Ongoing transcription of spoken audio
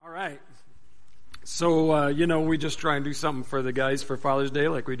So, we just try and do something for the guys for Father's Day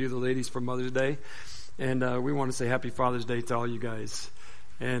like we do the ladies for Mother's Day. And we want to say Happy Father's Day to all you guys.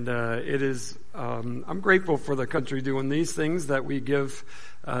 And I'm grateful for the country doing these things, that we give,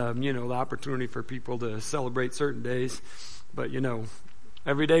 the opportunity for people to celebrate certain days. But,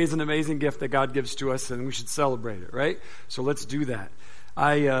 every day is an amazing gift that God gives to us, and we should celebrate it, right? So let's do that.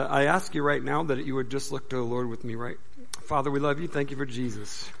 I ask you right now that you would just look to the Lord with me, right? Father, we love you. Thank you for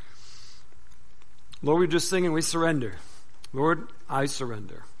Jesus. Lord, we're just singing, we surrender. Lord, I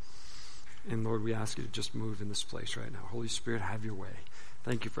surrender. And Lord, we ask you to just move in this place right now. Holy Spirit, have your way.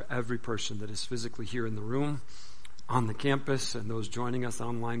 Thank you for every person that is physically here in the room, on the campus, and those joining us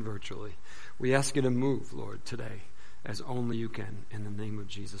online virtually. We ask you to move, Lord, today, as only you can, in the name of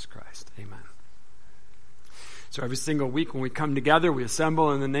Jesus Christ. Amen. So every single week when we come together, we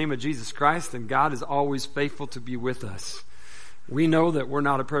assemble in the name of Jesus Christ, and God is always faithful to be with us. We know that we're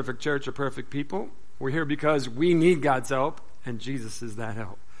not a perfect church or perfect people. We're here because we need God's help, and Jesus is that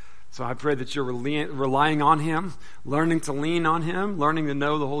help. So I pray that you're relying on Him, learning to lean on Him, learning to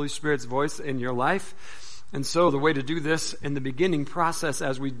know the Holy Spirit's voice in your life. And so the way to do this in the beginning process,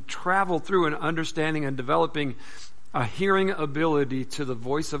 as we travel through and understanding and developing a hearing ability to the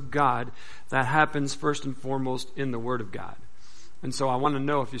voice of God, that happens first and foremost in the Word of God. And so I want to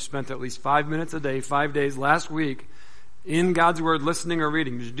know if you spent at least 5 minutes a day, 5 days last week in God's Word, listening or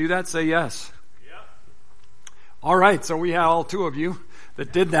reading. Did you do that? Say yes. All right, so we had all two of you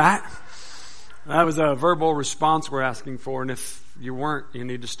that did that. That was a verbal response we're asking for, and if you weren't, you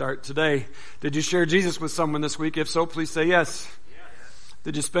need to start today. Did you share Jesus with someone this week? If so, please say yes.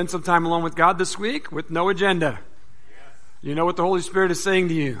 Did you spend some time alone with God this week with no agenda? You know what the Holy Spirit is saying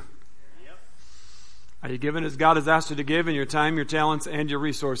to you? Are you giving as God has asked you to give in your time, your talents, and your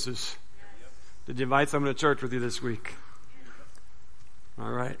resources? Did you invite someone to church with you this week?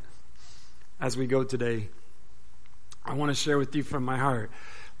 All right. As we go today, I want to share with you from my heart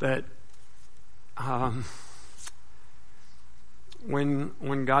that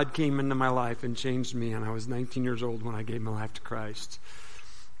when God came into my life and changed me, and I was 19 years old when I gave my life to Christ,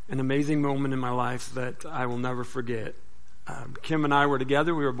 an amazing moment in my life that I will never forget. Kim and I were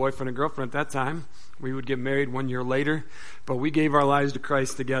together. We were boyfriend and girlfriend at that time. We would get married 1 year later, but we gave our lives to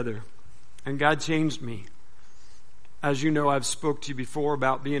Christ together. And God changed me. As you know, I've spoke to you before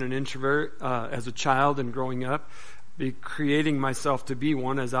about being an introvert as a child and growing up, creating myself to be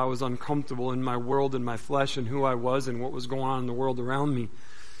one as I was uncomfortable in my world and my flesh and who I was and what was going on in the world around me.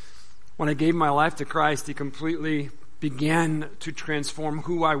 When I gave my life to Christ, He completely began to transform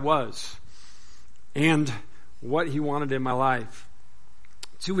who I was and what He wanted in my life.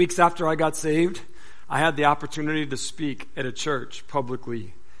 2 weeks after I got saved, I had the opportunity to speak at a church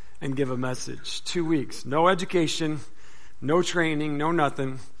publicly and give a message. 2 weeks. No education, no training, no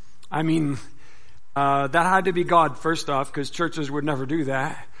nothing. I mean, that had to be God first off, because churches would never do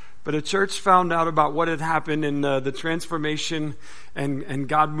that. But a church found out about what had happened in the transformation and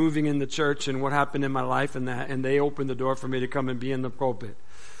God moving in the church and what happened in my life and that. And they opened the door for me to come and be in the pulpit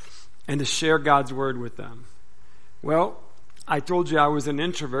and to share God's word with them. Well, I told you I was an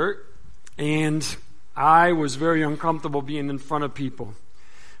introvert, and I was very uncomfortable being in front of people.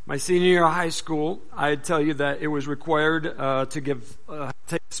 My senior year of high school, I'd tell you that it was required to take a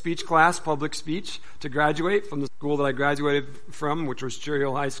speech class, public speech, to graduate from the school that I graduated from, which was Cherry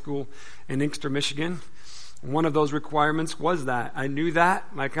Hill High School in Inkster, Michigan. One of those requirements was that. I knew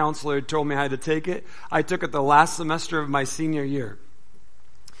that. My counselor had told me I had to take it. I took it the last semester of my senior year.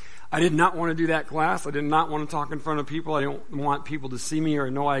 I did not want to do that class. I did not want to talk in front of people. I didn't want people to see me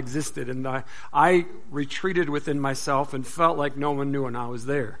or know I existed. And I retreated within myself and felt like no one knew when I was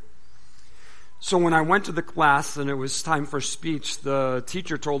there. So when I went to the class and it was time for speech, the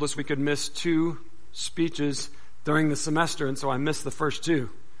teacher told us we could miss 2 speeches during the semester, and so I missed the first 2.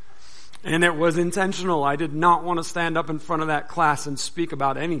 And it was intentional. I did not want to stand up in front of that class and speak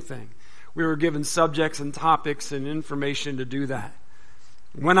about anything. We were given subjects and topics and information to do that.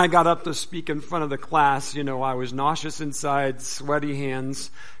 When I got up to speak in front of the class, I was nauseous inside, sweaty hands,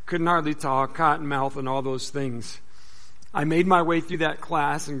 couldn't hardly talk, cotton mouth, and all those things. I made my way through that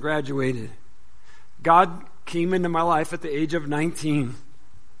class and graduated. God came into my life at the age of 19.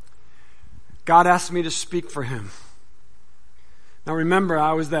 God asked me to speak for Him. Now remember,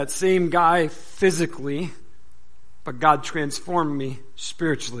 I was that same guy physically, but God transformed me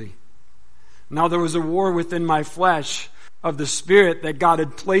spiritually. Now there was a war within my flesh of the spirit that God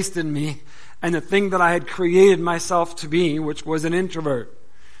had placed in me and the thing that I had created myself to be, which was an introvert.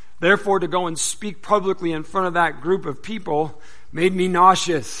 Therefore, to go and speak publicly in front of that group of people made me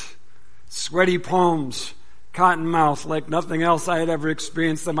nauseous, sweaty palms, cotton mouth, like nothing else I had ever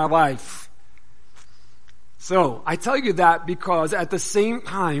experienced in my life. So, I tell you that because at the same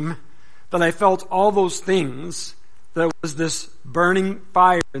time that I felt all those things, there was this burning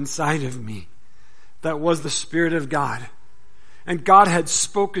fire inside of me that was the Spirit of God. And God had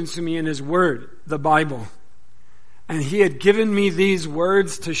spoken to me in His Word, the Bible. And He had given me these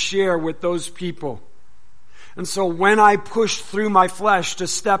words to share with those people. And so when I pushed through my flesh to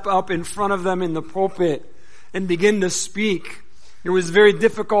step up in front of them in the pulpit and begin to speak, it was very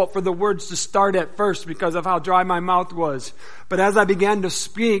difficult for the words to start at first because of how dry my mouth was. But as I began to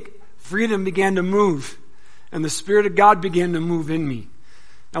speak, freedom began to move. And the Spirit of God began to move in me.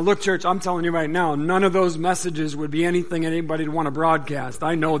 Now look, church, I'm telling you right now, none of those messages would be anything anybody would want to broadcast.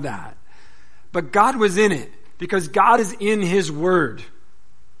 I know that. But God was in it because God is in His Word.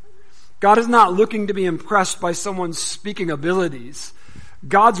 God is not looking to be impressed by someone's speaking abilities.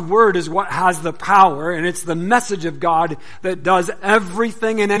 God's Word is what has the power, and it's the message of God that does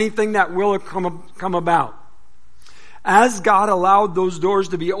everything and anything that will come about. As God allowed those doors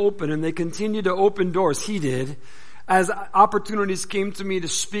to be open, and they continued to open doors, He did, as opportunities came to me to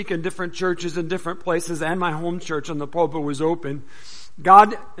speak in different churches in different places, and my home church on the pulpit was open,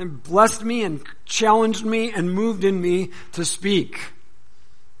 God blessed me and challenged me and moved in me to speak.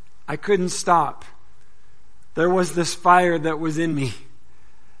 I couldn't stop. There was this fire that was in me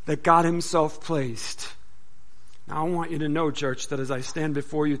that God Himself placed. Now I want you to know, church, that as I stand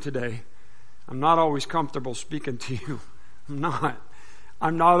before you today, I'm not always comfortable speaking to you.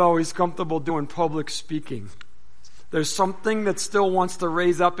 I'm not always comfortable doing public speaking. There's something that still wants to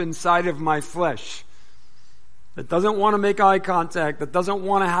raise up inside of my flesh that doesn't want to make eye contact, that doesn't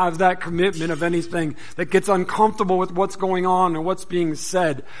want to have that commitment of anything, that gets uncomfortable with what's going on or what's being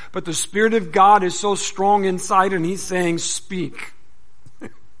said. But the Spirit of God is so strong inside and He's saying, speak.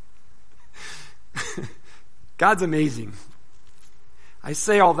 God's amazing. I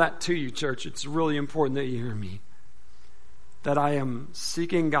say all that to you, church. It's really important that you hear me. That I am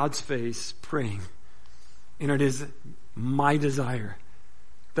seeking God's face, praying. And it is my desire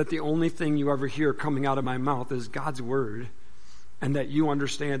that the only thing you ever hear coming out of my mouth is God's Word, and that you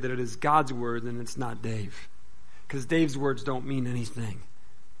understand that it is God's Word and it's not Dave. Because Dave's words don't mean anything.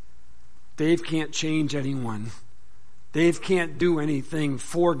 Dave can't change anyone. Dave can't do anything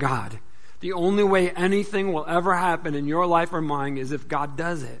for God. The only way anything will ever happen in your life or mine is if God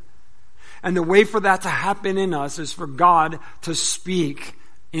does it. And the way for that to happen in us is for God to speak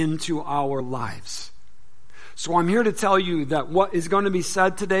into our lives. So I'm here to tell you that what is going to be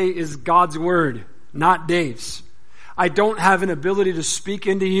said today is God's Word, not Dave's. I don't have an ability to speak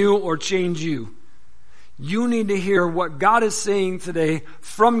into you or change you. You need to hear what God is saying today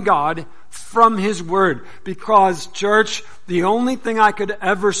from God, from His Word. Because, church, the only thing I could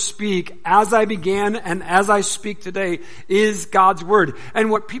ever speak as I began and as I speak today is God's Word.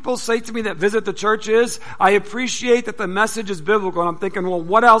 And what people say to me that visit the church is, I appreciate that the message is biblical. And I'm thinking, well,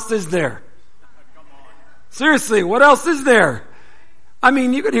 what else is there? Seriously, what else is there? I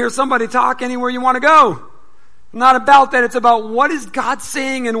mean, you can hear somebody talk anywhere you want to go. Not about that. It's about what is God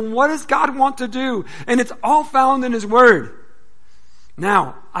saying and what does God want to do. And it's all found in His Word.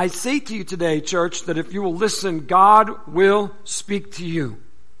 Now, I say to you today, church, that if you will listen, God will speak to you.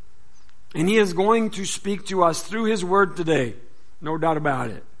 And He is going to speak to us through His Word today. No doubt about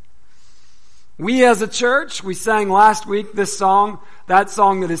it. We as a church, we sang last week this song, that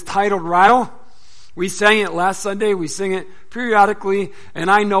song that is titled Rattle. We sang it last Sunday. We sing it periodically.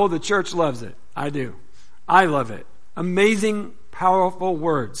 And I know the church loves it. I do. I love it. Amazing, powerful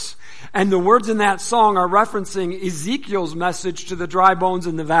words. And the words in that song are referencing Ezekiel's message to the dry bones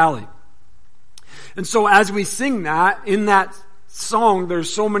in the valley. And so as we sing that, in that song,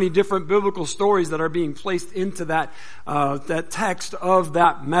 there's so many different biblical stories that are being placed into that text of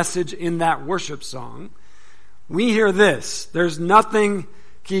that message in that worship song. We hear this: there's nothing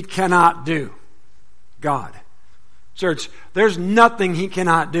He cannot do. God. Church, there's nothing He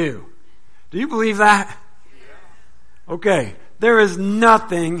cannot do. Do you believe that? Okay. There is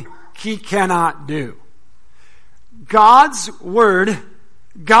nothing He cannot do. God's Word,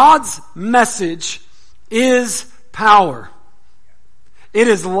 God's message is power. It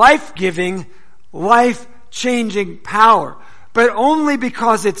is life-giving, life-changing power. But only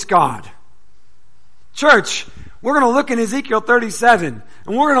because it's God. Church, we're going to look in Ezekiel 37,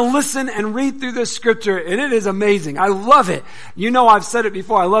 and we're going to listen and read through this scripture, and it is amazing. I love it. You know, I've said it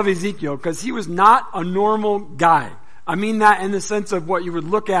before, I love Ezekiel, because he was not a normal guy. I mean that in the sense of what you would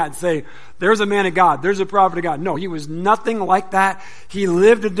look at and say, there's a man of God, there's a prophet of God. No, he was nothing like that. He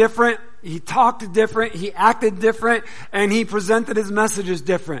lived different, he talked different, he acted different, and he presented his messages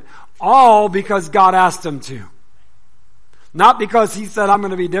different. All because God asked him to. Not because he said, I'm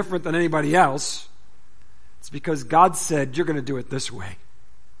going to be different than anybody else. It's because God said, you're going to do it this way.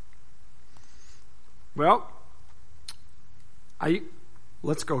 Well,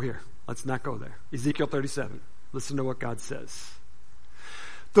 let's go here. Let's not go there. Ezekiel 37. Listen to what God says.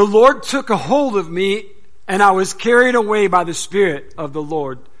 The Lord took a hold of me, and I was carried away by the Spirit of the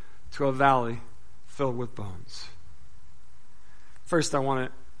Lord to a valley filled with bones. First, I want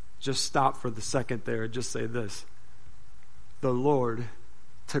to just stop for the second there and just say this. The Lord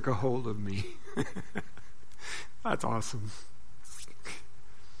took a hold of me. That's awesome.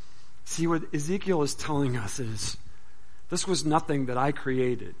 See, what Ezekiel is telling us is, this was nothing that I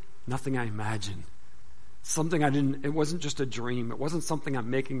created, nothing I imagined. Something it wasn't just a dream. It wasn't something I'm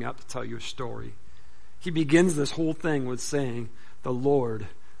making up to tell you a story. He begins this whole thing with saying, the Lord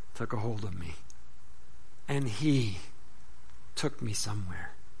took a hold of me. And He took me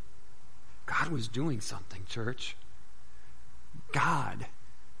somewhere. God was doing something, church. God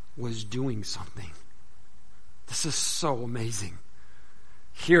was doing something. This is so amazing.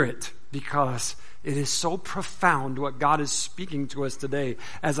 Hear it, because it is so profound what God is speaking to us today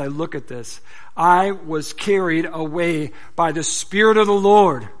as I look at this. I was carried away by the Spirit of the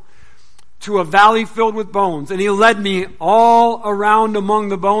Lord to a valley filled with bones, and He led me all around among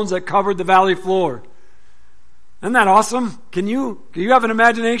the bones that covered the valley floor. Isn't that awesome? Can you have an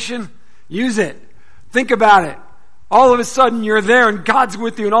imagination? Use it. Think about it. All of a sudden you're there and God's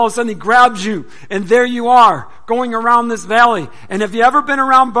with you, and all of a sudden He grabs you and there you are going around this valley. And have you ever been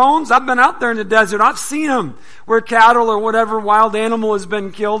around bones? I've been out there in the desert. I've seen them where cattle or whatever wild animal has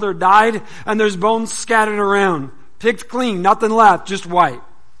been killed or died, and there's bones scattered around. Picked clean, nothing left, just white.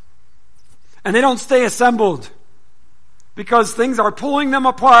 And they don't stay assembled because things are pulling them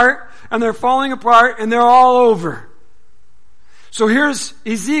apart and they're falling apart and they're all over. So here's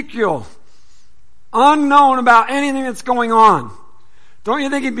Ezekiel, unknown about anything that's going on. Don't you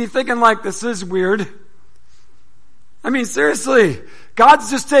think he'd be thinking like, this is weird? I mean, seriously,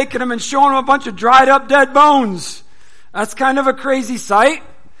 God's just taking him and showing him a bunch of dried up dead bones. That's kind of a crazy sight.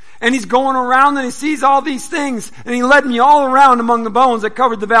 And He's going around and He sees all these things, and He led me all around among the bones that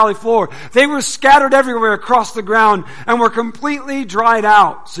covered the valley floor. They were scattered everywhere across the ground and were completely dried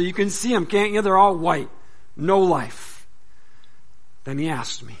out. So you can see them, can't you? They're all white. No life. Then He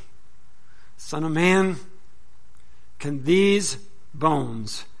asked me, Son of man, can these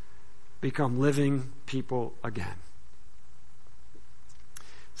bones become living people again?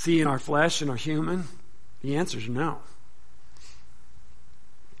 See, in our flesh, in our human, the answer is no.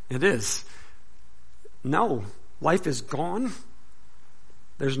 It is. No. Life is gone.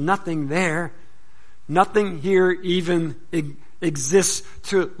 There's nothing there. Nothing here even exists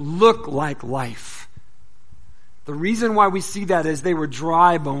to look like life. The reason why we see that is they were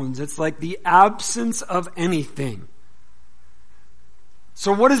dry bones. It's like the absence of anything.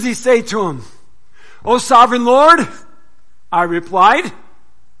 So what does He say to him? O sovereign Lord, I replied,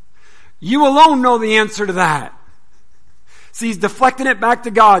 you alone know the answer to that. See, he's deflecting it back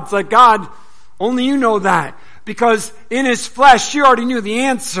to God. It's like, God, only you know that. Because in his flesh, you already knew the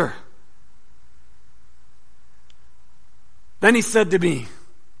answer. Then he said to me,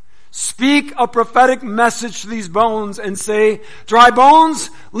 speak a prophetic message to these bones and say, dry bones,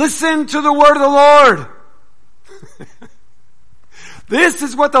 listen to the word of the Lord. This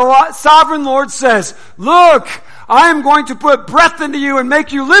is what the sovereign Lord says. Look, I am going to put breath into you and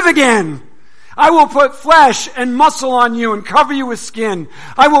make you live again. I will put flesh and muscle on you and cover you with skin.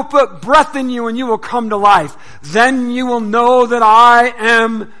 I will put breath in you and you will come to life. Then you will know that I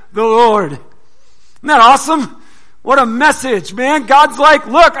am the Lord. Isn't that awesome? What a message, man. God's like,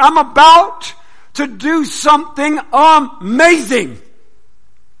 look, I'm about to do something amazing.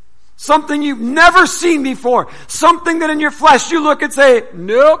 Something you've never seen before. Something that in your flesh you look and say,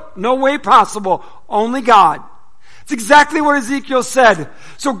 nope, no way possible. Only God. It's exactly what Ezekiel said.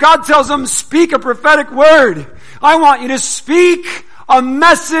 So God tells him, speak a prophetic word. I want you to speak a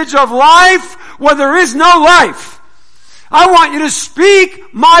message of life where there is no life. I want you to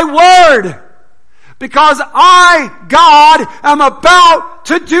speak my word. Because I, God, am about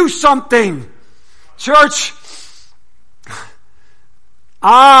to do something. Church,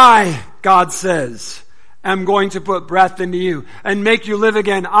 I, God says, am going to put breath into you and make you live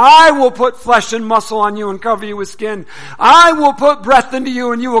again. I will put flesh and muscle on you and cover you with skin. I will put breath into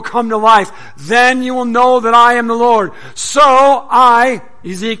you and you will come to life. Then you will know that I am the Lord. So I,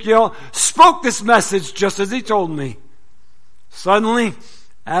 Ezekiel, spoke this message just as He told me. Suddenly,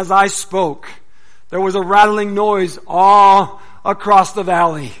 as I spoke, there was a rattling noise all across the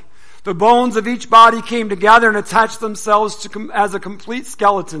valley. The bones of each body came together and attached themselves as a complete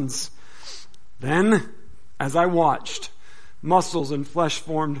skeletons. Then, as I watched, muscles and flesh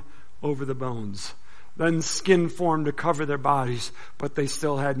formed over the bones. Then skin formed to cover their bodies, but they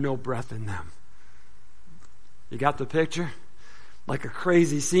still had no breath in them. You got the picture? Like a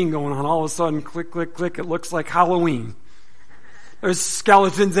crazy scene going on. All of a sudden, click, click, click, it looks like Halloween. There's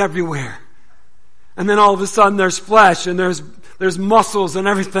skeletons everywhere. And then all of a sudden there's flesh and there's muscles and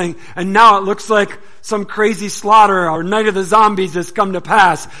everything. And now it looks like some crazy slaughter or Night of the Zombies has come to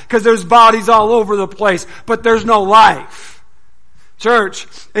pass. Because there's bodies all over the place, but there's no life. Church,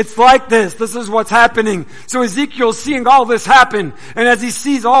 it's like this. This is what's happening. So Ezekiel's seeing all this happen. And as he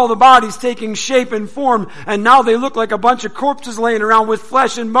sees all the bodies taking shape and form, and now they look like a bunch of corpses laying around with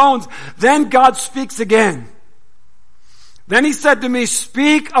flesh and bones, then God speaks again. Then he said to me,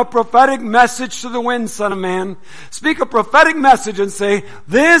 speak a prophetic message to the wind, son of man. Speak a prophetic message and say,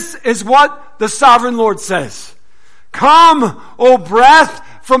 this is what the sovereign Lord says. Come, O breath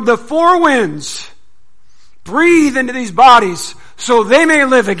from the four winds. Breathe into these bodies so they may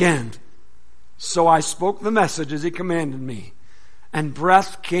live again. So I spoke the message as he commanded me. And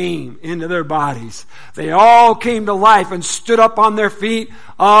breath came into their bodies. They all came to life and stood up on their feet,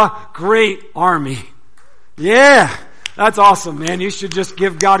 a great army. Yeah, that's awesome, man. You should just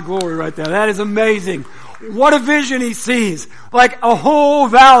give God glory right there. That is amazing. What a vision he sees. Like a whole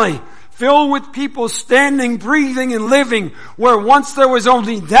valley filled with people standing, breathing, and living, where once there was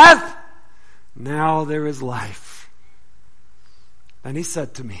only death, now there is life. And he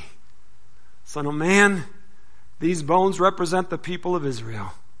said to me, son of man, these bones represent the people of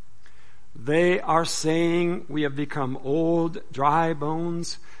Israel. They are saying we have become old, dry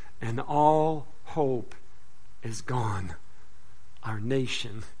bones, and all hope is gone. Our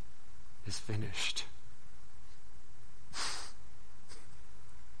nation is finished.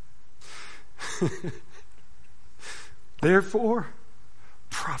 Therefore,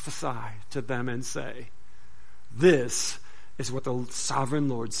 prophesy to them and say, this is what the sovereign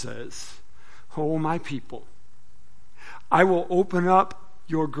Lord says. Oh, my people, I will open up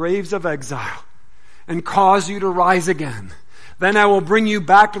your graves of exile and cause you to rise again. Then I will bring you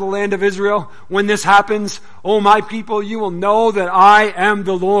back to the land of Israel. When this happens, oh my people, you will know that I am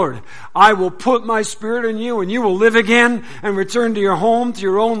the Lord. I will put my spirit in you and you will live again and return to your home, to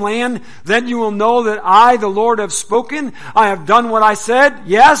your own land. Then you will know that I, the Lord, have spoken. I have done what I said.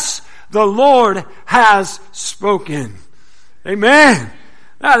 Yes, the Lord has spoken. Amen.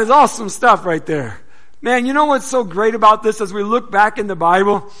 That is awesome stuff right there. Man, you know what's so great about this as we look back in the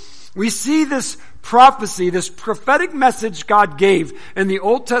Bible? We see this prophecy, this prophetic message God gave in the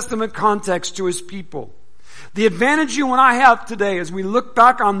Old Testament context to his people. The advantage you and I have today as we look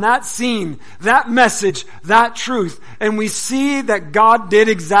back on that scene, that message, that truth, and we see that God did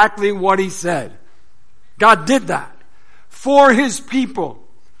exactly what he said. God did that for his people.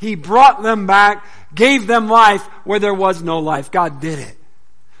 He brought them back, gave them life where there was no life. God did it.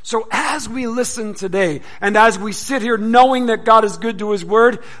 So as we listen today, and as we sit here knowing that God is good to his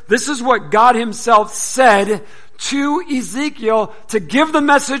word, this is what God himself said to Ezekiel to give the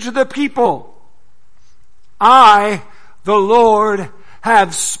message to the people. I, the Lord,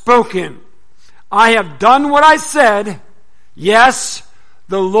 have spoken. I have done what I said. Yes,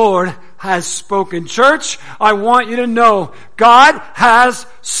 the Lord has spoken. Church, I want you to know, God has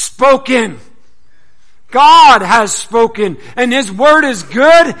spoken. God has spoken, and his word is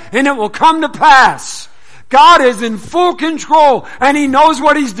good, and it will come to pass. God is in full control, and he knows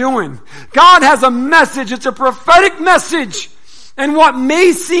what he's doing. God has a message. It's a prophetic message. And what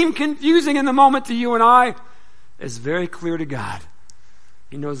may seem confusing in the moment to you and I is very clear to God.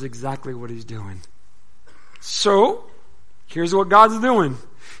 He knows exactly what he's doing. So, here's what God's doing.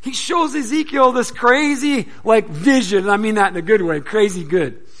 He shows Ezekiel this crazy, vision. I mean that in a good way. Crazy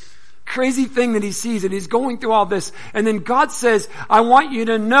good. Crazy thing that he sees, and he's going through all this. And then God says, I want you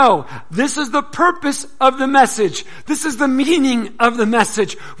to know, this is the purpose of the message. This is the meaning of the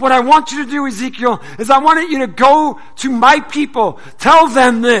message. What I want you to do, Ezekiel, is I want you to go to my people. Tell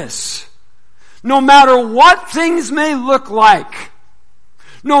them this. No matter what things may look like,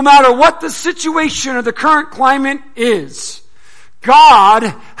 no matter what the situation or the current climate is, God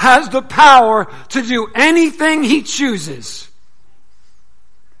has the power to do anything he chooses.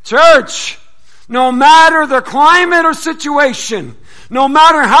 Church, no matter the climate or situation, no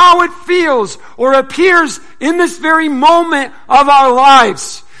matter how it feels or appears in this very moment of our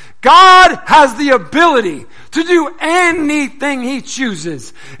lives, God has the ability to do anything he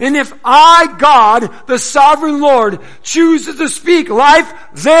chooses. And if I, God, the sovereign Lord, chooses to speak life,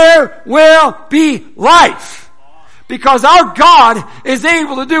 there will be life. Because our God is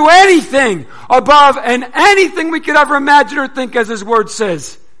able to do anything above and anything we could ever imagine or think, as his word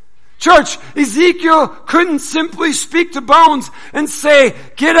says. Church, Ezekiel couldn't simply speak to bones and say,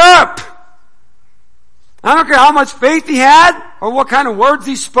 get up. I don't care how much faith he had or what kind of words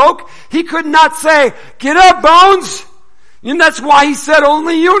he spoke. He could not say, get up, bones. And that's why he said,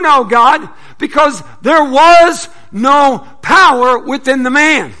 only you know, God, because there was no power within the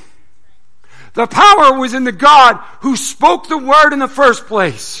man. The power was in the God who spoke the word in the first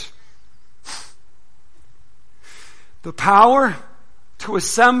place. The power to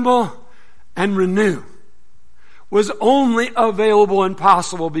assemble and renew was only available and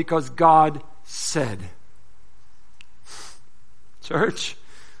possible because God said. Church,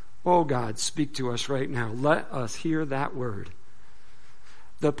 oh God, speak to us right now. Let us hear that word.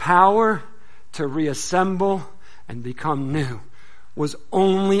 The power to reassemble and become new was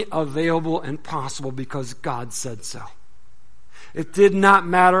only available and possible because God said so. It did not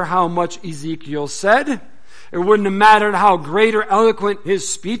matter how much Ezekiel said. It wouldn't have mattered how great or eloquent his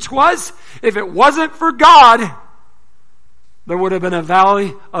speech was. If it wasn't for God, there would have been a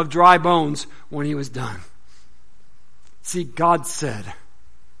valley of dry bones when he was done. See, God said,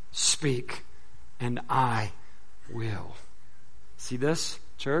 speak, and I will. See this,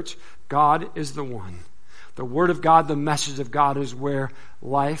 church? God is the one. The Word of God, the message of God is where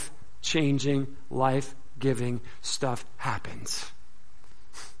life-changing, life-giving stuff happens.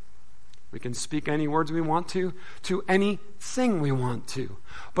 We can speak any words we want to anything we want to.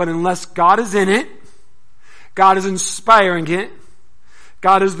 But unless God is in it, God is inspiring it,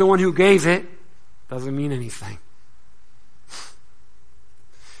 God is the one who gave it, doesn't mean anything.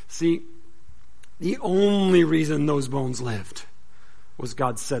 See, the only reason those bones lived was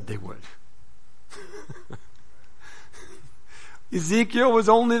God said they would. Ezekiel was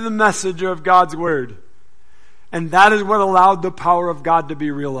only the messenger of God's word. And that is what allowed the power of God to be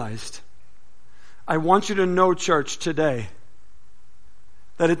realized. I want you to know, church, today,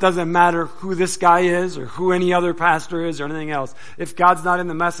 that it doesn't matter who this guy is or who any other pastor is or anything else. If God's not in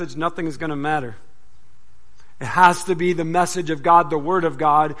the message, nothing is going to matter. It has to be the message of God, the Word of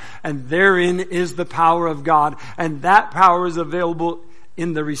God, and therein is the power of God. And that power is available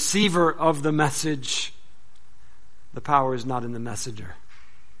in the receiver of the message. The power is not in the messenger.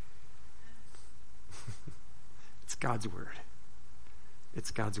 It's God's Word.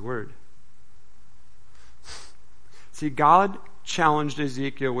 It's God's Word. See, God challenged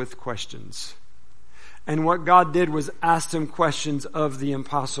Ezekiel with questions. And what God did was asked him questions of the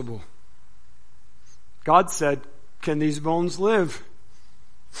impossible. God said, can these bones live?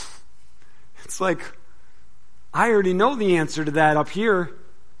 It's like, I already know the answer to that up here.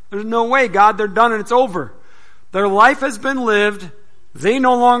 There's no way, God, they're done and it's over. Their life has been lived. They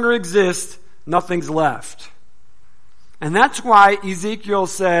no longer exist. Nothing's left. And that's why Ezekiel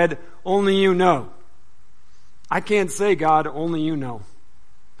said, only you know. I can't say, God, only you know.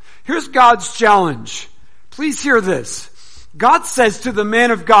 Here's God's challenge. Please hear this. God says to the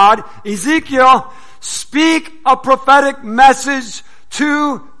man of God, Ezekiel, speak a prophetic message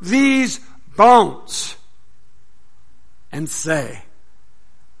to these bones and say,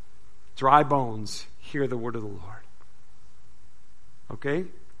 dry bones, hear the word of the Lord. Okay?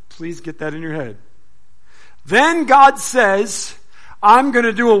 Please get that in your head. Then God says, I'm going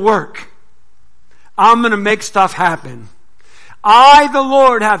to do a work. I'm going to make stuff happen. I, the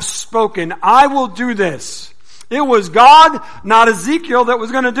Lord, have spoken. I will do this. It was God, not Ezekiel, that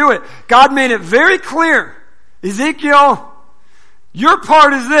was going to do it. God made it very clear. Ezekiel, your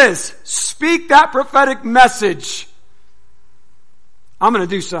part is this. Speak that prophetic message. I'm going to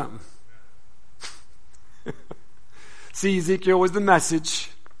do something. See, Ezekiel was the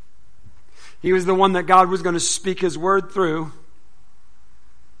message. He was the one that God was going to speak His word through.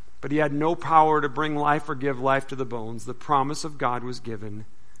 But he had no power to bring life or give life to the bones. The promise of God was given,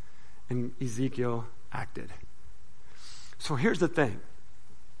 and Ezekiel acted. So here's the thing.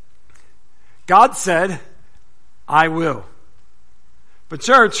 God said, I will. But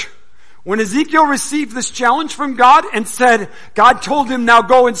church, when Ezekiel received this challenge from God and said, God told him, now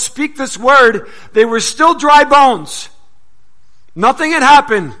go and speak this word, they were still dry bones. Nothing had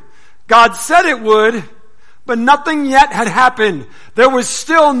happened. God said it would, but nothing yet had happened. There was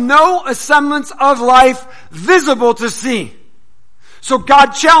still no semblance of life visible to see. So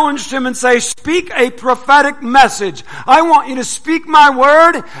God challenged him and said, speak a prophetic message. I want you to speak my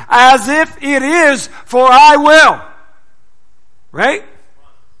word as if it is, for I will. Right?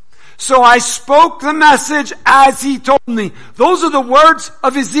 So I spoke the message as he told me. Those are the words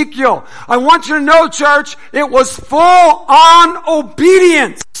of Ezekiel. I want you to know, church, it was full on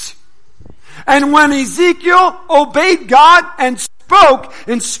obedience. And when Ezekiel obeyed God and spoke,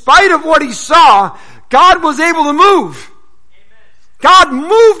 in spite of what he saw, God was able to move. God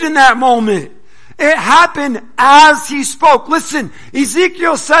moved in that moment. It happened as he spoke. Listen,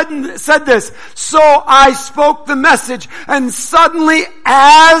 Ezekiel said this, so I spoke the message, and suddenly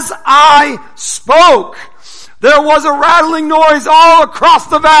as I spoke, there was a rattling noise all across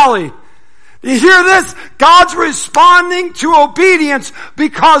the valley. You hear this? God's responding to obedience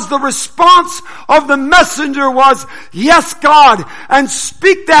because the response of the messenger was, yes, God, and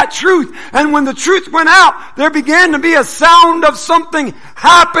speak that truth. And when the truth went out, there began to be a sound of something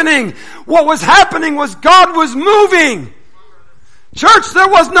happening. What was happening was God was moving. Church, there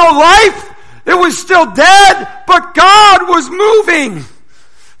was no life. It was still dead, but God was moving.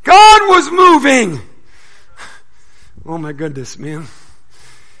 God was moving. Oh my goodness, man.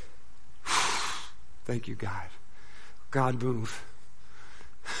 Thank you, God. God move.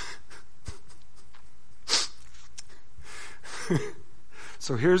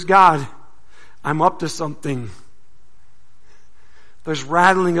 So here's God. I'm up to something. There's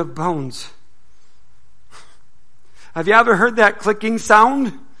rattling of bones. Have you ever heard that clicking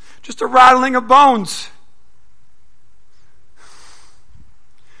sound? Just a rattling of bones.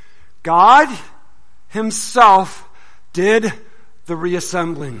 God himself did the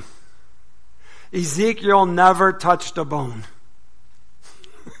reassembling. Ezekiel never touched a bone.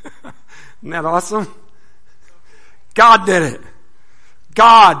 Isn't that awesome? God did it.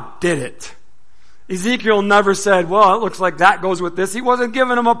 God did it. Ezekiel never said, well, it looks like that goes with this. He wasn't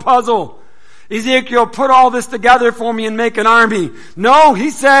giving him a puzzle. Ezekiel, put all this together for me and make an army. No, he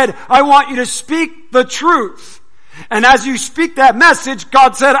said, I want you to speak the truth. And as you speak that message,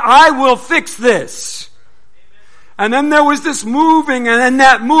 God said, I will fix this. And then there was this moving, and in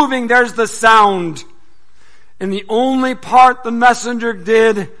that moving, there's the sound. And the only part the messenger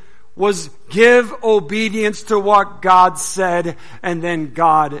did was give obedience to what God said, and then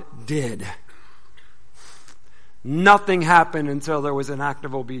God did. Nothing happened until there was an act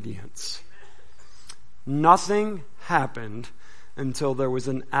of obedience. Nothing happened until there was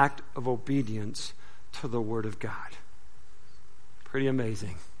an act of obedience to the Word of God. Pretty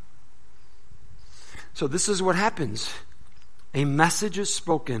amazing. So this is what happens. A message is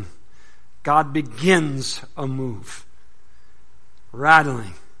spoken. God begins a move.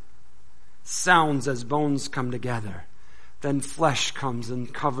 Rattling. Sounds as bones come together. Then flesh comes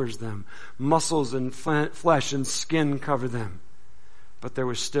and covers them. Muscles and flesh and skin cover them. But there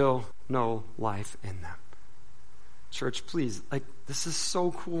was still no life in them. Church, please, this is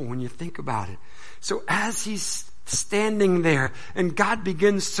so cool when you think about it. So as he's standing there and God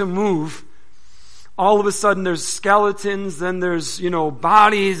begins to move, all of a sudden there's skeletons, then there's,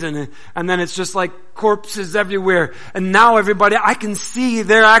 bodies, and then it's just like corpses everywhere. And now everybody, I can see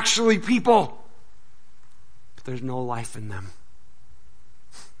they're actually people. But there's no life in them.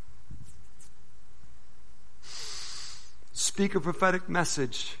 Speak a prophetic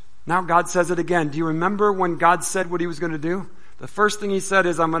message. Now God says it again. Do you remember when God said what he was going to do? The first thing he said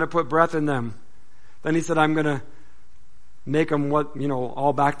is, I'm going to put breath in them. Then he said, I'm going to make them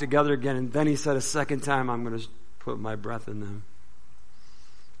all back together again. And then he said a second time, I'm going to put my breath in them.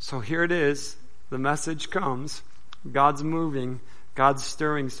 So here it is. The message comes. God's moving. God's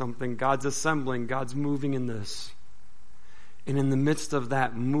stirring something. God's assembling. God's moving in this. And in the midst of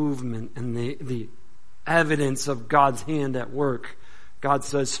that movement and the evidence of God's hand at work, God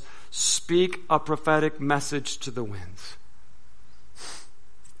says, speak a prophetic message to the winds.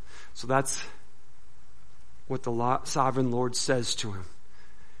 So that's what the sovereign Lord says to him.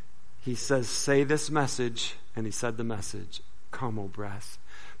 He says, say this message, and he said the message, come, O breath,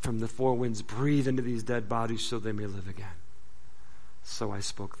 from the four winds, breathe into these dead bodies so they may live again. So I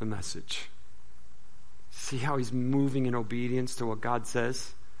spoke the message. See how he's moving in obedience to what God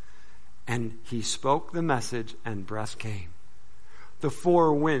says? And he spoke the message, and breath came. The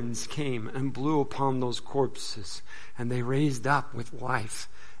four winds came and blew upon those corpses, and they raised up with life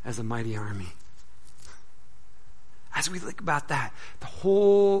as a mighty army. As we think about that, the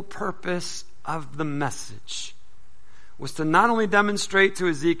whole purpose of the message was to not only demonstrate to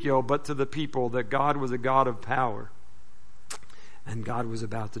Ezekiel, but to the people that God was a God of power, and God was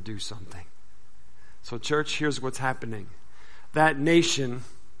about to do something. So church, here's what's happening. That nation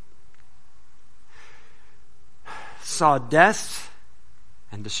saw death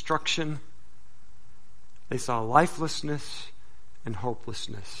and destruction. They saw lifelessness and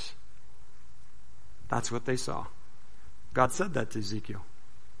hopelessness. That's what they saw. God said that to Ezekiel.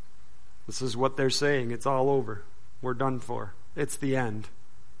 This is what they're saying. It's all over. We're done for. It's the end.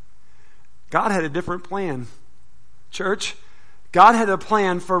 God had a different plan. Church, God had a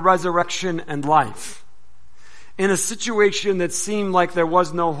plan for resurrection and life. In a situation that seemed like there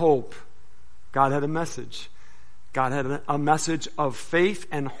was no hope, God had a message. God had a message of faith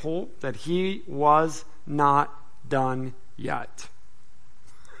and hope that he was not done yet.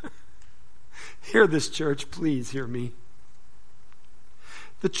 Hear this, church. Please hear me.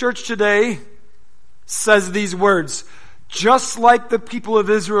 The church today says these words, just like the people of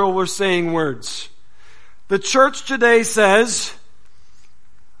Israel were saying words. The church today says,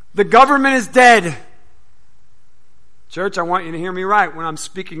 the government is dead. Church, I want you to hear me right when I'm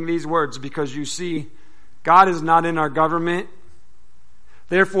speaking these words, because you see, God is not in our government.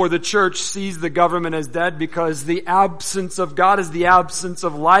 Therefore, the church sees the government as dead because the absence of God is the absence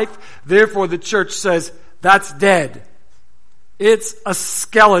of life. Therefore, the church says, that's dead. It's a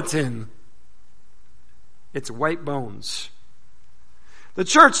skeleton. It's white bones. The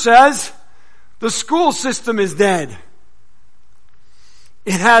church says, the school system is dead.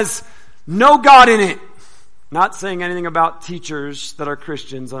 It has no God in it. Not saying anything about teachers that are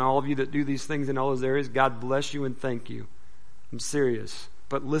Christians and all of you that do these things in all those areas. God bless you and thank you. I'm serious.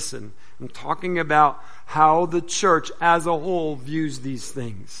 But listen, I'm talking about how the church as a whole views these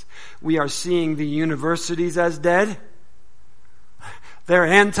things. We are seeing the universities as dead. They're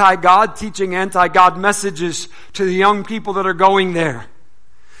anti-God, teaching anti-God messages to the young people that are going there.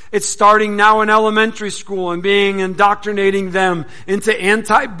 It's starting now in elementary school and indoctrinating them into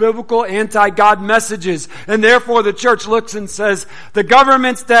anti-biblical, anti-God messages. And therefore the church looks and says, the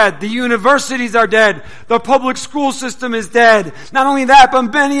government's dead, the universities are dead, the public school system is dead. Not only that, but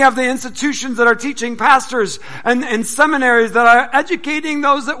many of the institutions that are teaching pastors and seminaries that are educating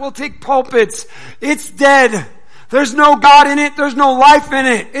those that will take pulpits, it's dead. There's no God in it, there's no life in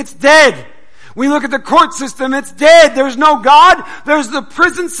it, it's dead. We look at the court system, it's dead. There's no God. There's the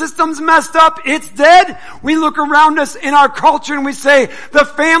prison system's messed up, it's dead. We look around us in our culture and we say, the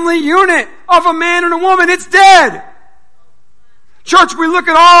family unit of a man and a woman, it's dead. Church, we look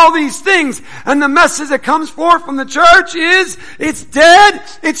at all these things and the message that comes forth from the church is, it's dead,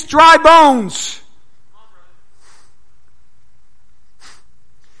 it's dry bones.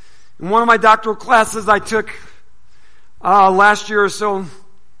 In one of my doctoral classes I took last year or so,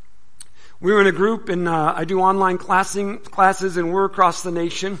 we were in a group, and I do online classes, and we're across the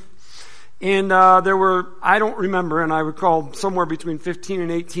nation. And there were, I don't remember, and I recall somewhere between 15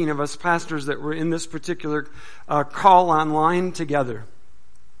 and 18 of us pastors that were in this particular call online together.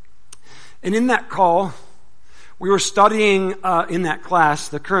 And in that call, we were studying in that class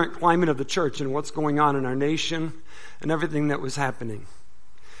the current climate of the church and what's going on in our nation and everything that was happening.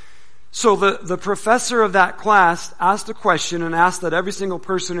 So the professor of that class asked a question and asked that every single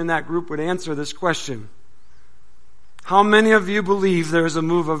person in that group would answer this question. How many of you believe there is a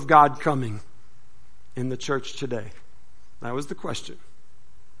move of God coming in the church today? That was the question.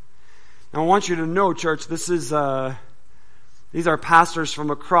 Now I want you to know, church, these are pastors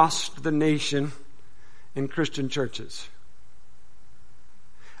from across the nation in Christian churches.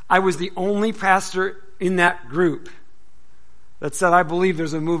 I was the only pastor in that group that said, I believe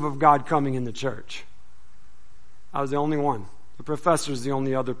there's a move of God coming in the church. I was the only one. The professor is the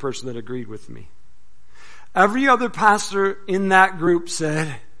only other person that agreed with me. Every other pastor in that group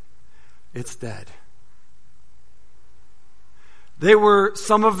said, it's dead. They were,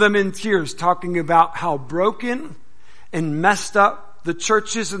 some of them in tears, talking about how broken and messed up the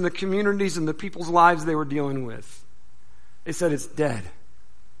churches and the communities and the people's lives they were dealing with. They said it's dead.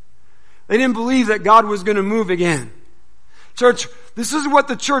 They didn't believe that God was going to move again. Church, this is what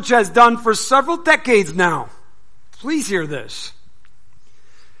the church has done for several decades now. Please hear this.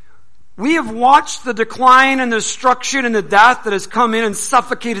 We have watched the decline and the destruction and the death that has come in and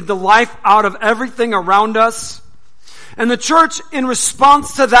suffocated the life out of everything around us. And the church, in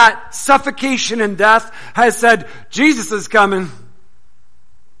response to that suffocation and death, has said, Jesus is coming.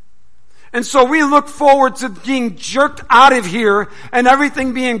 And so we look forward to being jerked out of here and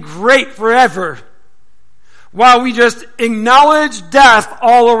everything being great forever, while we just acknowledge death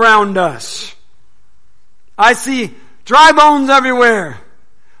all around us. I see dry bones everywhere.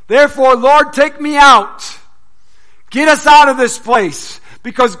 Therefore, Lord, take me out. Get us out of this place.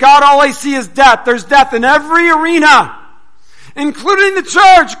 Because God, all I see is death. There's death in every arena, including the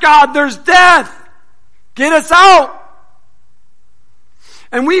church. God, there's death. Get us out.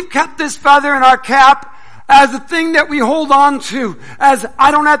 And we've kept this feather in our cap as the thing that we hold on to, as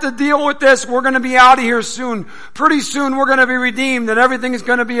I don't have to deal with this, we're going to be out of here soon. Pretty soon we're going to be redeemed and everything is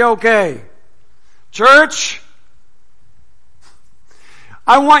going to be okay. Church,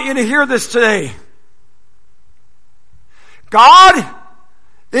 I want you to hear this today. God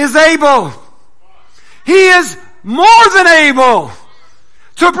is able. He is more than able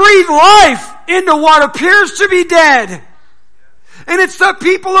to breathe life into what appears to be dead. And it's the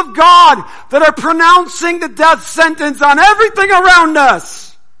people of God that are pronouncing the death sentence on everything around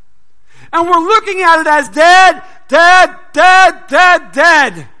us. And we're looking at it as dead, dead, dead, dead,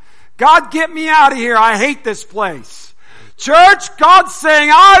 dead. God, get me out of here. I hate this place. Church, God's saying,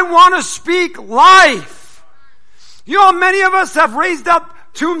 I want to speak life. You know how many of us have raised up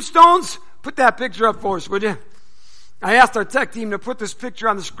tombstones? Put that picture up for us, would you? I asked our tech team to put this picture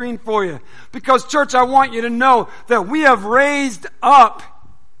on the screen for you. Because, church, I want you to know that we have raised up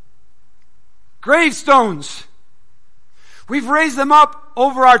gravestones. We've raised them up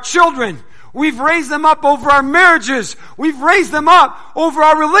over our children. We've raised them up over our marriages. We've raised them up over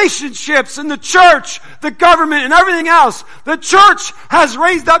our relationships in the church, the government, and everything else. The church has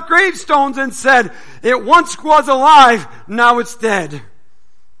raised up gravestones and said, it once was alive, now it's dead.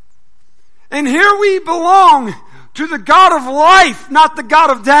 And here we belong to the God of life, not the God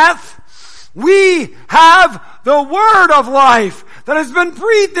of death. We have the word of life that has been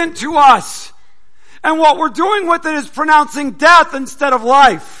breathed into us. And what we're doing with it is pronouncing death instead of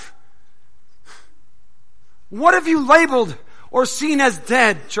life. What have you labeled or seen as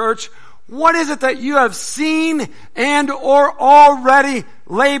dead, church? What is it that you have seen and or already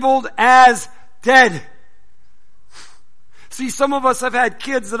labeled as dead? See, some of us have had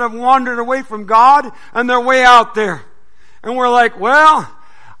kids that have wandered away from God and they're way out there. And we're like, well,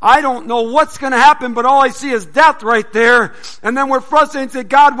 I don't know what's going to happen, but all I see is death right there. And then we're frustrated and say,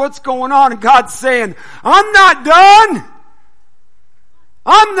 God, what's going on? And God's saying, I'm not done.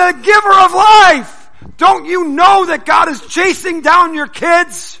 I'm the giver of life. Don't you know that God is chasing down your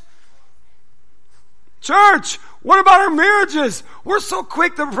kids? Church, what about our marriages? We're so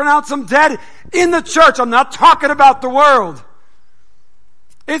quick to pronounce them dead in the church. I'm not talking about the world.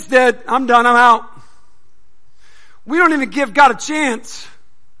 It's dead. I'm done. I'm out. We don't even give God a chance.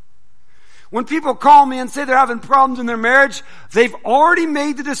 When people call me and say they're having problems in their marriage, they've already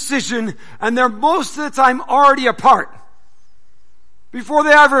made the decision and they're most of the time already apart before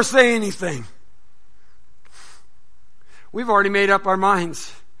they ever say anything. We've already made up our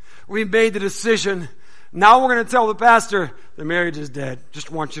minds. We've made the decision. Now we're going to tell the pastor, the marriage is dead.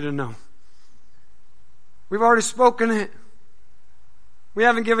 Just want you to know. We've already spoken it. We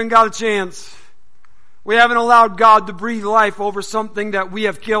haven't given God a chance. We haven't allowed God to breathe life over something that we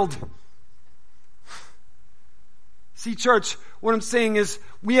have killed. See, church, what I'm saying is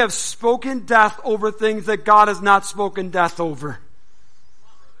we have spoken death over things that God has not spoken death over.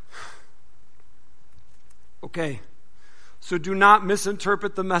 Okay. So do not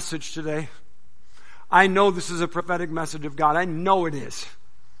misinterpret the message today. I know this is a prophetic message of God. I know it is.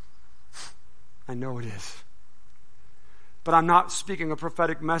 I know it is. But I'm not speaking a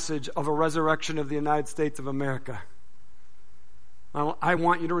prophetic message of a resurrection of the United States of America. I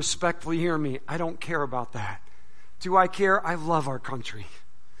want you to respectfully hear me. I don't care about that. Do I care? I love our country.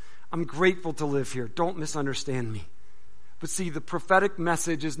 I'm grateful to live here. Don't misunderstand me. But see, the prophetic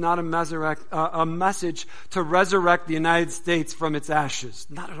message is not a message to resurrect the United States from its ashes.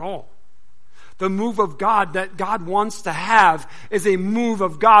 Not at all. The move of God that God wants to have is a move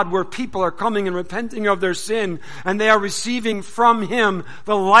of God where people are coming and repenting of their sin and they are receiving from Him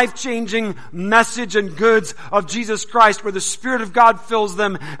the life-changing message and goods of Jesus Christ where the Spirit of God fills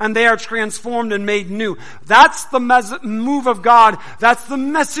them and they are transformed and made new. That's the move of God. That's the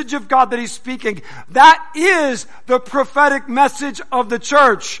message of God that He's speaking. That is the prophetic message of the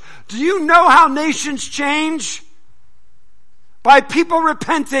church. Do you know how nations change? By people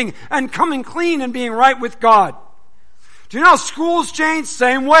repenting and coming clean and being right with God. Do you know how schools change?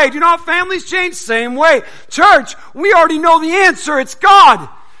 Same way. Do you know how families change? Same way. Church, we already know the answer. It's God.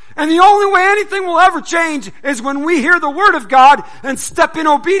 And the only way anything will ever change is when we hear the Word of God and step in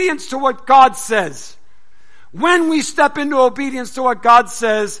obedience to what God says. When we step into obedience to what God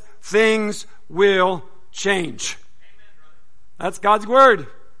says, things will change. That's God's Word.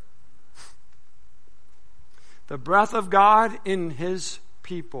 The breath of God in His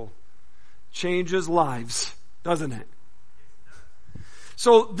people changes lives, doesn't it?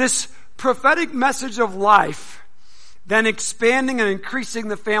 So this prophetic message of life, then expanding and increasing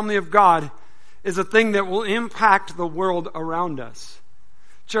the family of God, is a thing that will impact the world around us.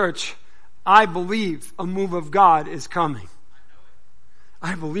 Church, I believe a move of God is coming.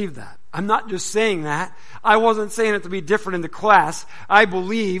 I believe that. I'm not just saying that. I wasn't saying it to be different in the class. I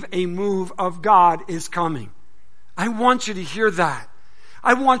believe a move of God is coming. I want you to hear that.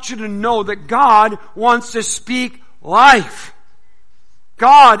 I want you to know that God wants to speak life.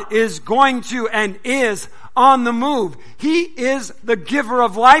 God is going to and is on the move. He is the giver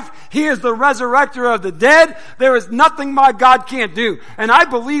of life. He is the resurrector of the dead. There is nothing my God can't do. And I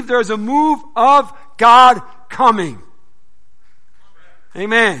believe there is a move of God coming.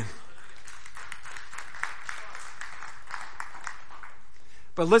 Amen.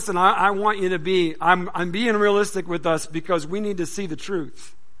 But listen, I want you to be, I'm being realistic with us because we need to see the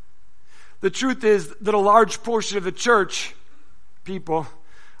truth. The truth is that a large portion of the church people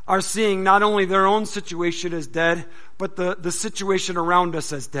are seeing not only their own situation as dead, but the situation around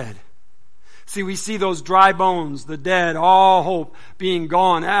us as dead. See, we see those dry bones, the dead, all hope being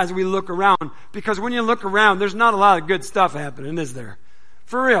gone as we look around. Because when you look around, there's not a lot of good stuff happening, is there?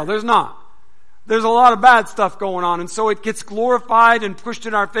 For real, there's not. There's a lot of bad stuff going on, and so it gets glorified and pushed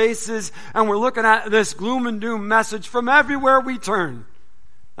in our faces, and we're looking at this gloom and doom message from everywhere we turn.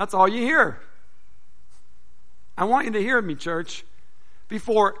 That's all you hear. I want you to hear me, church.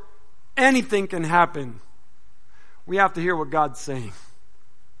 Before anything can happen, we have to hear what God's saying.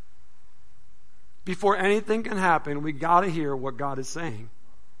 Before anything can happen, we got to hear what God is saying.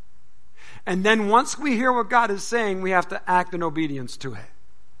 And then once we hear what God is saying, we have to act in obedience to it.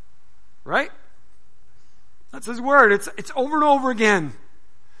 Right? That's His word. It's over and over again.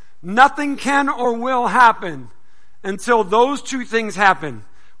 Nothing can or will happen until those two things happen.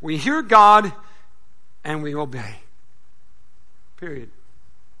 We hear God and we obey. Period.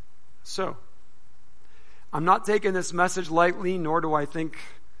 So, I'm not taking this message lightly, nor do I think,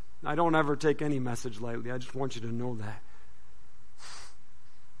 I don't ever take any message lightly. I just want you to know that.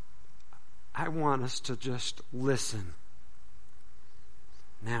 I want us to just listen.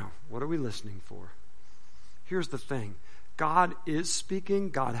 Now, what are we listening for? Here's the thing. God is speaking.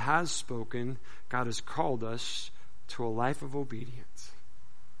 God has spoken. God has called us to a life of obedience.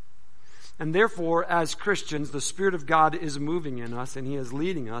 And therefore, as Christians, the Spirit of God is moving in us and He is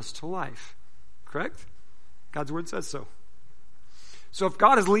leading us to life. Correct? God's Word says so. So if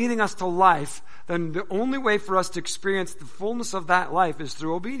God is leading us to life, then the only way for us to experience the fullness of that life is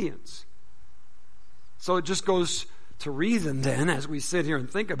through obedience. So it just goes to reason then, as we sit here and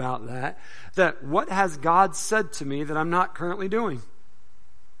think about that what has God said to me that I'm not currently doing?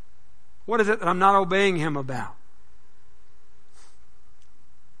 What is it that I'm not obeying Him about?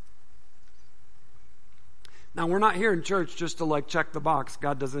 Now, we're not here in church just to check the box.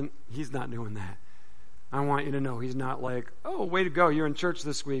 He's not doing that. I want you to know He's not like, oh, way to go, you're in church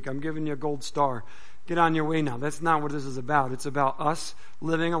this week. I'm giving you a gold star. Get on your way now. That's not what this is about. It's about us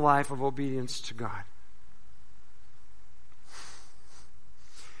living a life of obedience to God.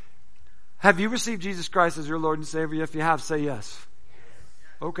 Have you received Jesus Christ as your Lord and Savior? If you have, say yes.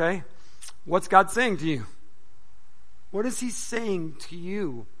 Okay. What's God saying to you? What is He saying to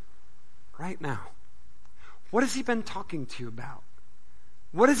you right now? What has He been talking to you about?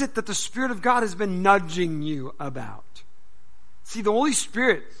 What is it that the Spirit of God has been nudging you about? See, the Holy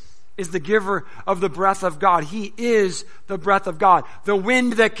Spirit is the giver of the breath of God. He is the breath of God. The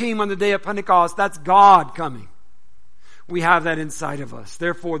wind that came on the day of Pentecost, that's God coming. We have that inside of us.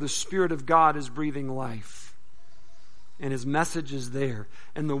 Therefore, the Spirit of God is breathing life. And His message is there.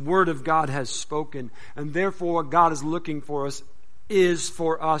 And the Word of God has spoken. And therefore, what God is looking for us is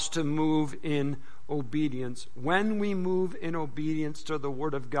for us to move in obedience. When we move in obedience to the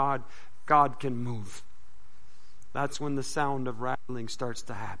Word of God, God can move. That's when the sound of rattling starts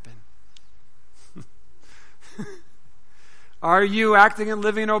to happen. Are you acting and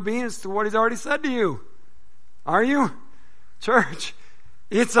living in obedience to what He's already said to you? Are you? Church,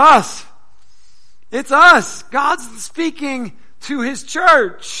 it's us. It's us. God's speaking to His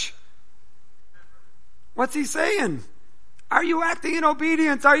church. What's He saying? Are you acting in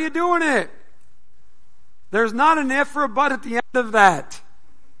obedience? Are you doing it? There's not an if or a but at the end of that.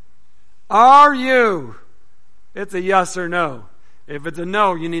 Are you? It's a yes or no. If it's a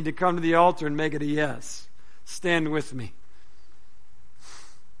no, you need to come to the altar and make it a yes. Stand with me.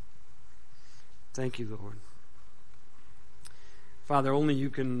 Thank you, Lord. Father, only You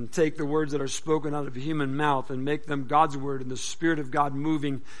can take the words that are spoken out of a human mouth and make them God's word and the Spirit of God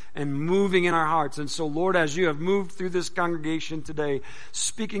moving in our hearts. And so, Lord, as You have moved through this congregation today,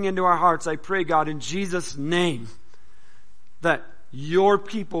 speaking into our hearts, I pray, God, in Jesus' name, that Your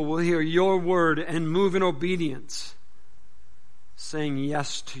people will hear Your word and move in obedience, saying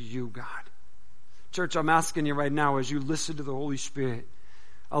yes to You, God. Church, I'm asking you right now, as you listen to the Holy Spirit,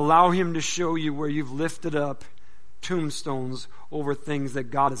 allow Him to show you where you've lifted up tombstones over things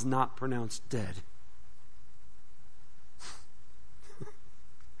that God has not pronounced dead.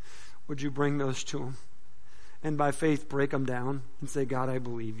 Would You bring those to Him? And by faith break them down and say, God, I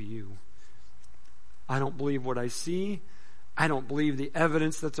believe You. I don't believe what I see. I don't believe the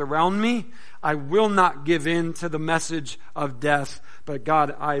evidence that's around me. I will not give in to the message of death. But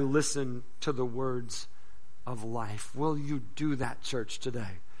God, I listen to the words of life. Will You do that, church,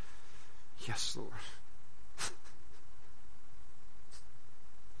 today? Yes, Lord.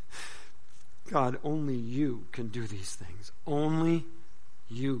 God, only you can do these things. Only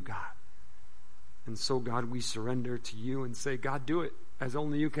you, God. And so, God, we surrender to you and say, God, do it as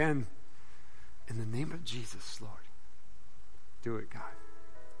only you can. In the name of Jesus, Lord. Do it, God.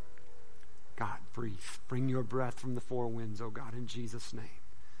 God, breathe. Bring your breath from the four winds, oh God, in Jesus' name.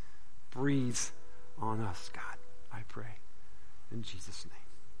 Breathe on us, God, I pray. In Jesus'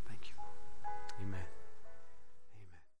 name. Thank you. Amen.